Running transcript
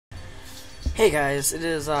Hey guys, it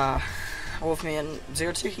is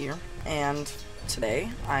Wolfman02 here, and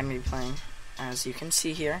today I'm going to be playing, as you can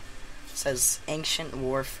see here, it says Ancient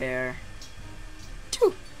Warfare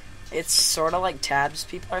 2. It's sort of like tabs,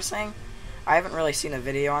 people are saying. I haven't really seen a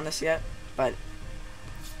video on this yet, but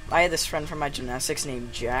I had this friend from my gymnastics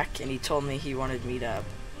named Jack, and he told me he wanted me to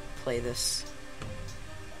play this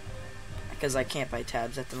because I can't buy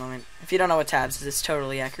tabs at the moment. If you don't know what tabs is, it's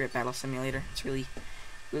Totally Accurate Battle Simulator. It's really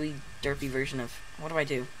derpy version of, what do I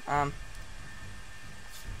do?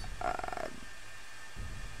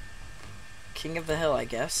 King of the Hill, I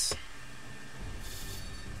guess.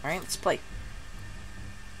 Alright, let's play.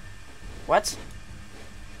 What?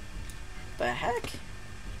 The heck?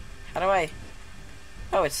 How do I...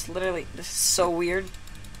 Oh, it's literally... This is so weird.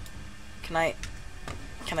 Can I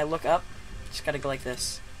look up? Just gotta go like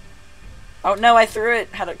this. Oh, no, I threw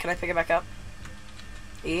it! Can I pick it back up?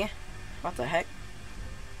 E? What the heck?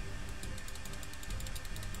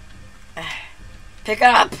 Pick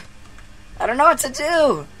up! I don't know what to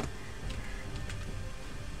do!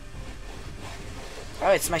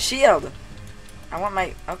 Oh, it's my shield! I want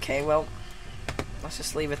my... Okay, well... Let's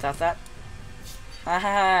just leave without that.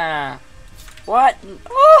 Haha! What?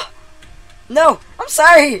 Oh! No! I'm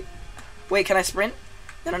sorry! Wait, can I sprint?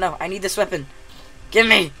 No, I need this weapon. Give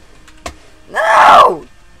me! No!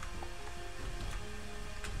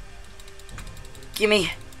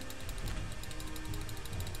 Gimme.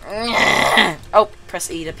 Oh,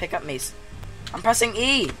 press E to pick up mace. I'm pressing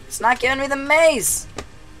E. It's not giving me the mace.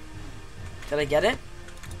 Did I get it?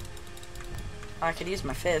 Oh, I could use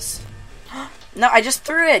my fist. No, I just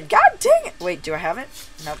threw it. God dang it. Wait, do I have it?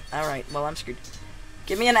 Nope. Alright, well, I'm screwed.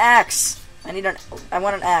 Give me an axe. I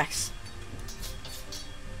want an axe.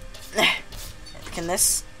 Can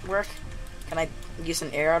this work? Can I use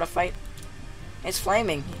an arrow to fight? It's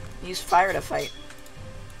flaming. Use fire to fight.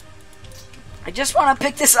 I just want to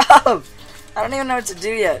pick this up! I don't even know what to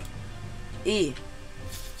do yet. E.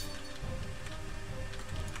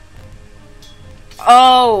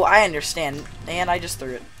 Oh, I understand. And I just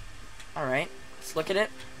threw it. Alright, let's look at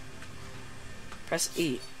it. Press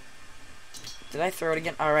E. Did I throw it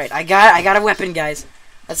again? Alright, I got a weapon, guys.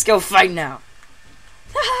 Let's go fight now.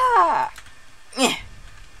 Ha!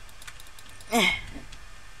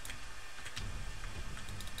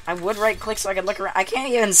 I would right click so I could look around. I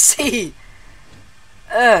can't even see.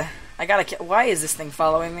 I gotta kill. Why is this thing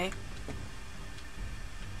following me?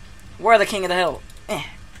 We're the king of the hill.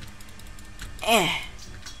 I'm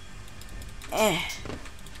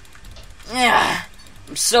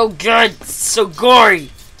so good. It's so gory.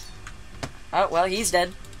 Oh, well, he's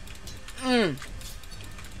dead.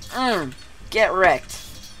 Get wrecked.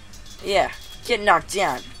 Yeah, get knocked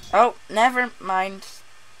down. Oh, never mind.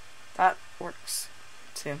 That works,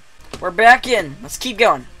 too. We're back in. Let's keep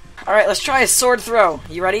going. Alright, let's try a sword throw.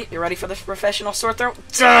 You ready? You ready for this professional sword throw?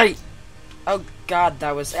 Die! Oh god,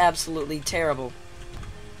 that was absolutely terrible.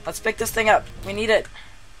 Let's pick this thing up. We need it.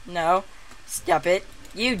 No. Stop it.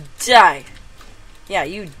 You die. Yeah,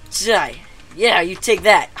 you die. Yeah, you take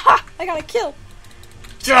that. Ha! I got a kill.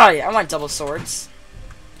 Die! I want double swords.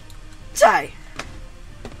 Die!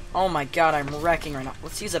 Oh my god, I'm wrecking right now.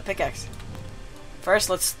 Let's use a pickaxe. First,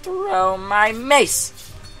 let's throw my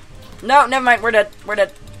mace. No, never mind. We're dead. We're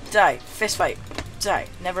dead. Die. Fist fight. Die.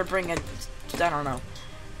 Never bring a... I don't know.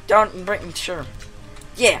 Don't bring... Sure.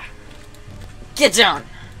 Yeah. Get down.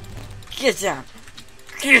 Get down.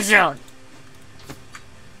 Get down.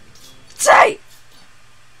 Die.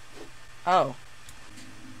 Oh.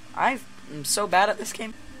 I'm so bad at this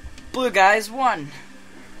game. Blue guys won.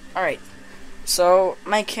 Alright. So,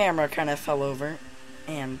 my camera kind of fell over.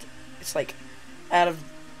 And it's like out of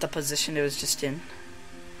the position it was just in.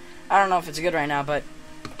 I don't know if it's good right now, but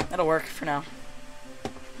it'll work for now.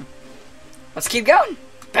 Let's keep going.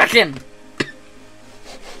 Back in.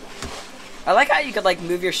 I like how you could like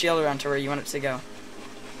move your shield around to where you want it to go.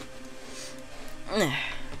 I'm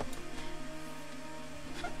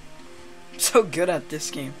so good at this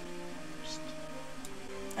game.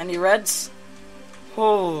 Any reds?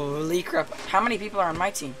 Holy crap. How many people are on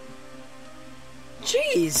my team?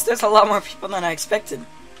 Jeez, there's a lot more people than I expected.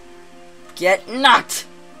 Get knocked!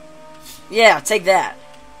 Yeah, take that.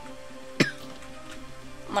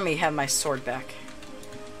 Let me have my sword back.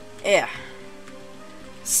 Yeah.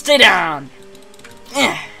 Stay down!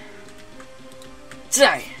 Yeah.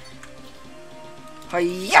 Die!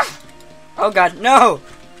 Hi-ya! Oh god, no!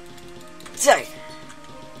 Die!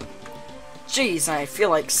 Jeez, I feel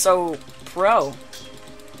like so pro.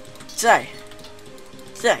 Die!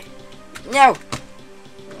 Die! No!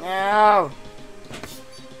 No!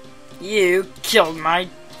 You killed my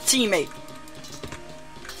teammate!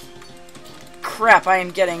 crap, I am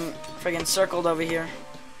getting friggin' circled over here.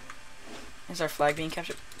 Is our flag being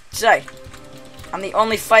captured? Say, I'm the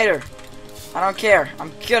only fighter. I don't care.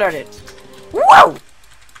 I'm good at it. Whoa!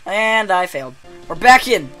 And I failed. We're back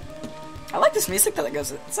in. I like this music that it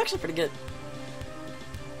goes with. It's actually pretty good.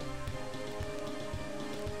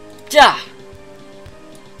 Ja!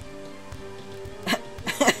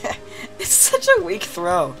 It's such a weak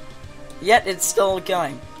throw. Yet it's still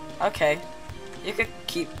going. Okay. You could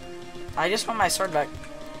keep... I just want my sword back.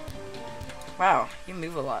 Wow, you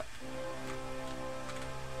move a lot.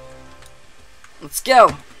 Let's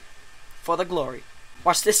go! For the glory.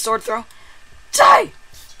 Watch this sword throw. Die!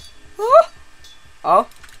 Oh.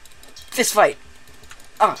 Fist fight.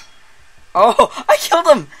 Oh. Oh, I killed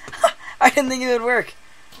him! I didn't think it would work.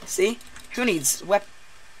 See? Who needs weapon?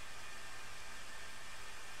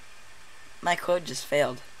 My code just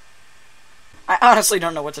failed. I honestly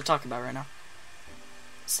don't know what to talk about right now.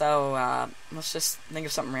 So, let's just think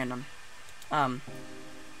of something random.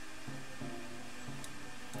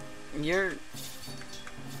 You're...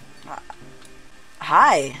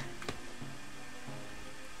 hi!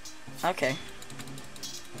 Okay.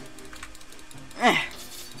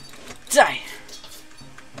 Die!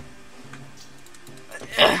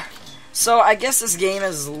 So, I guess this game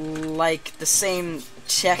is like the same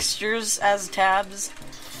textures as tabs.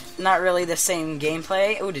 Not really the same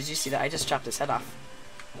gameplay. Oh, did you see that? I just chopped his head off.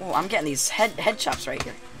 Oh, I'm getting these head chops right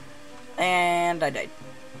here. And I died.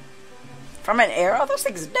 From an arrow? Those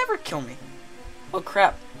things never kill me. Oh,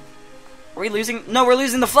 crap. Are we losing? No, we're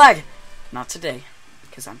losing the flag! Not today.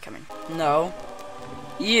 Because I'm coming. No.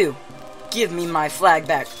 You. Give me my flag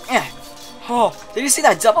back. Oh, did you see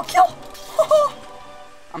that double kill?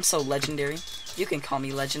 I'm so legendary. You can call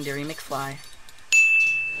me Legendary McFly.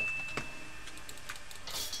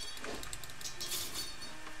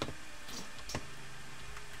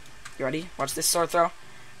 You ready? Watch this sword throw.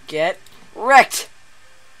 Get wrecked!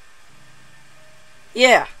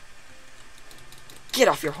 Yeah! Get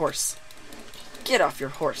off your horse. Get off your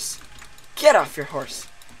horse. Get off your horse.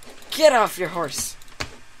 Get off your horse.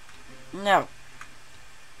 No.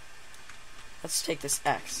 Let's take this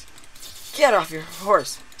axe. Get off your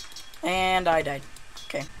horse. And I died.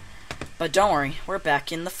 Okay. But don't worry, we're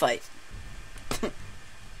back in the fight.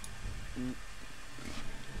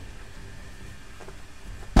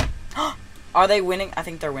 Are they winning? I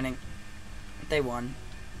think they're winning. They won.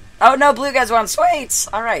 Oh no, blue guys won. Sweet!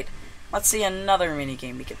 Alright. Let's see another mini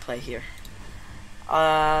game we could play here.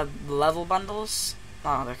 Level bundles?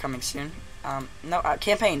 Oh, they're coming soon. No,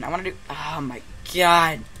 campaign. I want to do... Oh my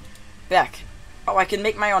god. Back. Oh, I can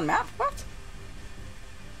make my own map? What?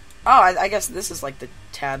 Oh, I guess this is like the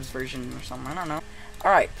tabs version or something. I don't know.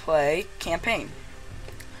 Alright, play campaign.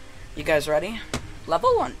 You guys ready?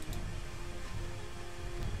 Level 1.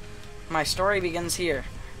 My story begins here.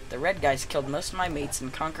 The red guys killed most of my mates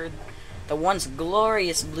and conquered the once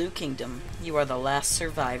glorious Blue Kingdom. You are the last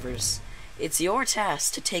survivors. It's your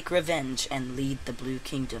task to take revenge and lead the Blue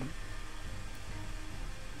Kingdom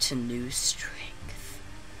to new strength.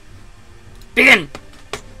 Begin!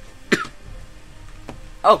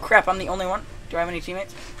 Oh crap, I'm the only one? Do I have any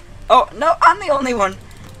teammates? Oh, no, I'm the only one!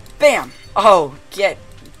 Bam! Oh, get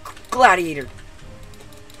gladiator.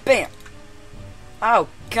 Bam! Oh,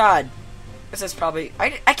 God. This is probably...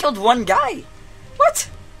 I killed one guy! What?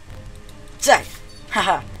 Die!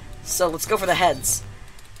 Haha. So, let's go for the heads.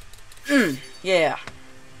 Yeah.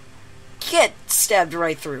 Get stabbed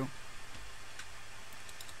right through.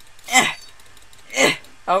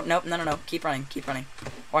 Oh, nope, no. Keep running, keep running.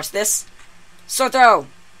 Watch this. Sword throw!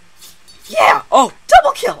 Yeah! Oh,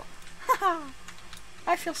 double kill!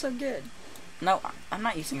 I feel so good. No, I'm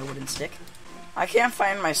not using a wooden stick. I can't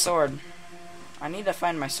find my sword. I need to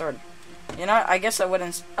find my sword. You know what? I guess I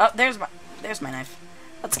wouldn't... Oh, there's my knife.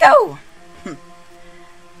 Let's go!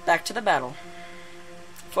 Back to the battle.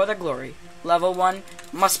 For the glory. Level 1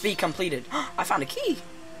 must be completed. I found a key!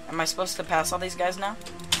 Am I supposed to pass all these guys now?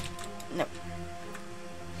 No.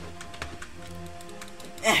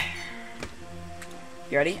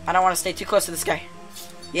 You ready? I don't want to stay too close to this guy.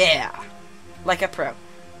 Yeah! Like a pro. I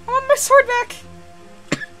want my sword back!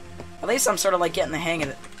 At least I'm sort of like getting the hang of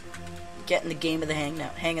it. Getting the game of the hang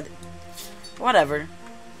now. Hang of the... Whatever.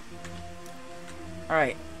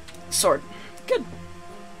 Alright. Sword. Good.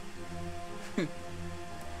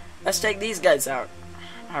 Let's take these guys out.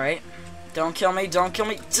 Alright. Don't kill me. Don't kill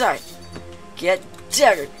me. Die. Get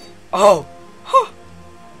daggered. Oh.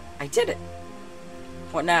 I did it.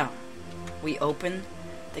 What now? We open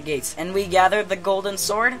the gates. And we gather the golden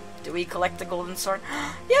sword. Do we collect the golden sword?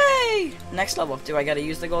 Yay! Next level. Do I gotta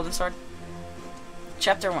use the golden sword?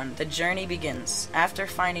 Chapter 1. The journey begins. After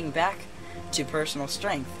fighting back to personal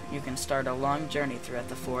strength, you can start a long journey throughout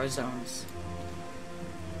the 4 zones.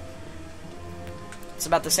 It's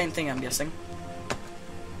about the same thing, I'm guessing.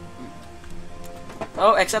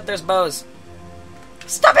 Oh, except there's bows.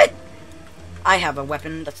 Stop it! I have a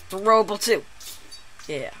weapon that's throwable too.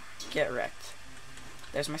 Yeah, get wrecked.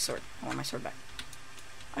 There's my sword. I want my sword back.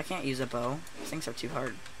 I can't use a bow. These things are too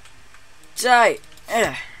hard. Die!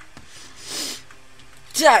 Ugh.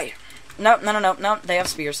 Die! No, no, no, no, no. They have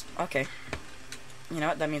spears. Okay. You know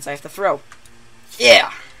what? That means I have to throw.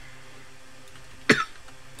 Yeah!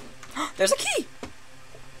 There's a key!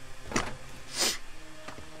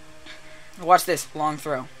 Watch this. Long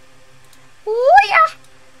throw. Ooh, yeah!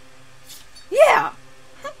 Yeah!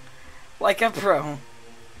 Like a pro.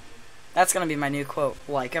 That's gonna be my new quote.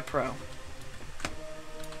 Like a pro.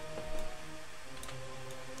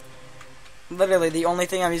 Literally, the only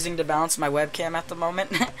thing I'm using to balance my webcam at the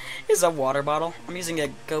moment is a water bottle. I'm using a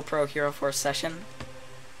GoPro Hero 4 Session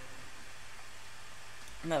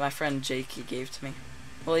that my friend Jake gave to me.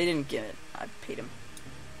 Well, he didn't get it. I paid him.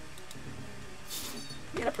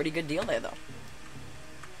 He had a pretty good deal there, though.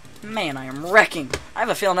 Man, I am wrecking. I have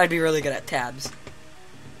a feeling I'd be really good at tabs.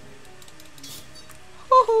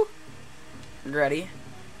 Woohoo! You ready?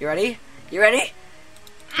 You ready? You ready?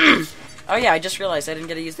 Oh yeah, I just realized I didn't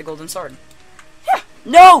get to use the golden sword. Yeah.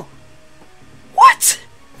 No! What?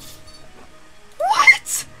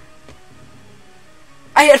 What?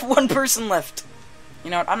 I had 1 person left.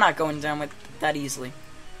 You know what? I'm not going down with that easily.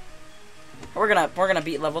 We're gonna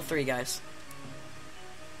beat level 3, guys.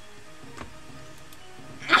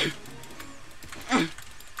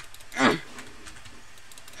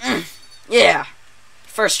 Yeah!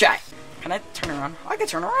 First try. Can I turn around? I can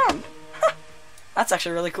turn around! That's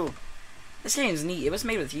actually really cool. This game's neat. It was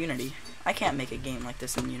made with Unity. I can't make a game like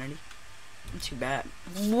this in Unity. I'm too bad.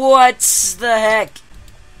 What the heck?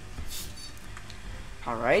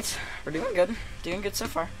 Alright. We're doing good. Doing good so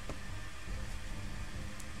far.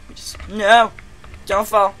 We just... No! Don't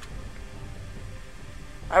fall.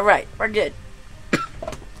 Alright. We're good.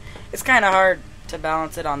 It's kind of hard to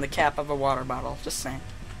balance it on the cap of a water bottle. Just saying.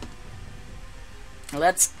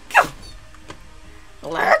 Let's go!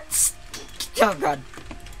 Let's... Oh, God.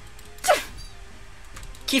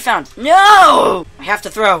 Key found. No! I have to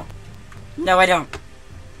throw. No, I don't.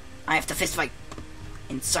 I have to fist fight.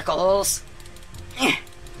 In circles.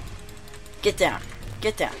 Get down.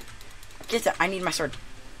 Get down. Get down. I need my sword.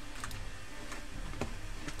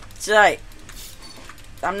 Die.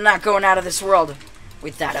 I'm not going out of this world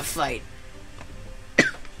without a fight.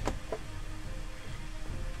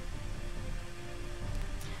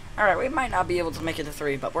 Alright, we might not be able to make it to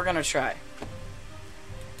 3, but we're gonna try.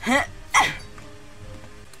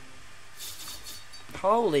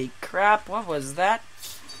 Holy crap, what was that?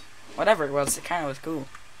 Whatever it was, it kinda was cool.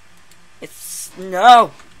 It's...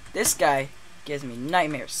 No! This guy gives me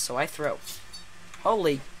nightmares, so I throw.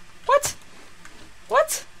 Holy... What?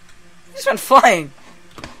 What? He just went flying!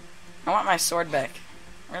 I want my sword back.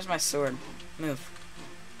 Where's my sword? Move.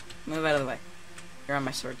 Move out of the way. You're on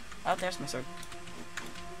my sword. Oh, there's my sword.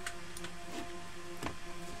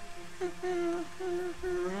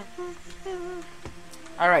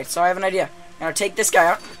 Alright, so I have an idea. I'm gonna take this guy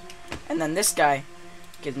out, and then this guy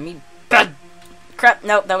gives me bad crap.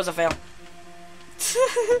 Nope, that was a fail.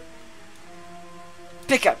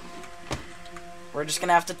 Pick up. We're just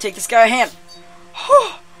gonna have to take this guy a hand.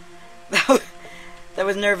 That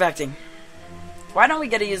was nerve-acting. Why don't we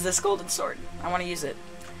get to use this golden sword? I want to use it.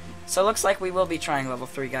 So it looks like we will be trying level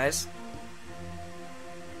 3, guys.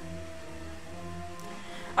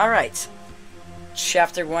 Alright.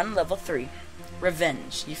 Chapter 1, Level 3.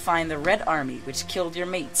 Revenge. You find the Red Army, which killed your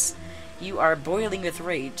mates. You are boiling with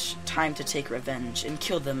rage. Time to take revenge and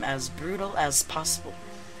kill them as brutal as possible.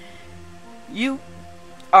 You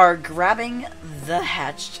are grabbing the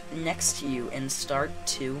hatch next to you and start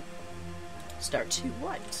to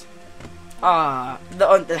what?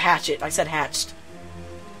 The hatchet. I said hatched.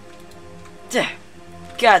 Duh.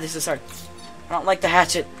 God, this is hard. I don't like the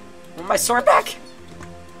hatchet. Want my sword back?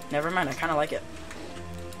 Never mind, I kind of like it.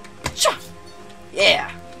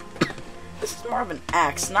 Yeah! This is more of an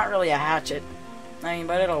axe, not really a hatchet. I mean,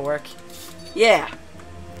 but it'll work. Yeah!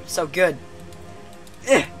 So good.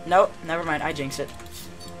 Nope, never mind, I jinxed it.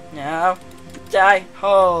 No. Die.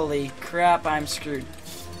 Holy crap, I'm screwed.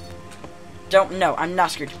 No, I'm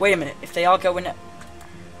not screwed. Wait a minute, if they all go in...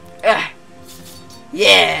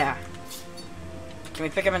 Yeah! Can we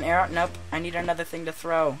pick up an arrow? Nope, I need another thing to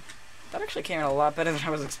throw. That actually came out a lot better than I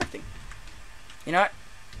was expecting. You know what?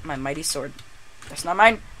 My mighty sword. That's not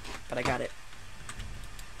mine, but I got it.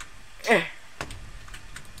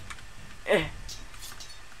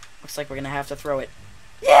 Looks Looks like we're gonna have to throw it.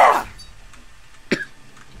 Yeah!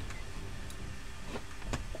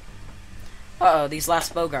 Uh-oh, these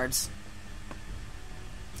last bogards.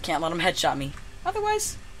 Can't let them headshot me.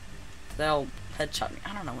 Otherwise, they'll headshot me.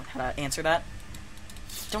 I don't know how to answer that.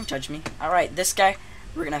 Don't judge me. Alright, this guy,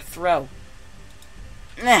 we're gonna throw.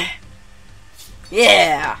 Meh.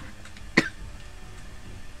 Yeah!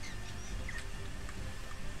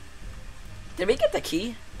 Did we get the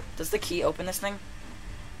key? Does the key open this thing?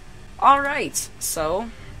 Alright, so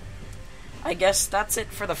I guess that's it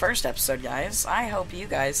for the first episode, guys. I hope you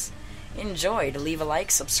guys enjoyed. Leave a like,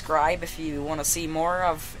 subscribe if you want to see more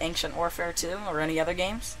of Ancient Warfare 2 or any other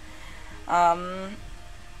games. Yeah,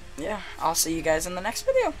 I'll see you guys in the next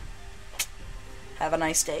video. Have a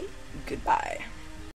nice day. Goodbye.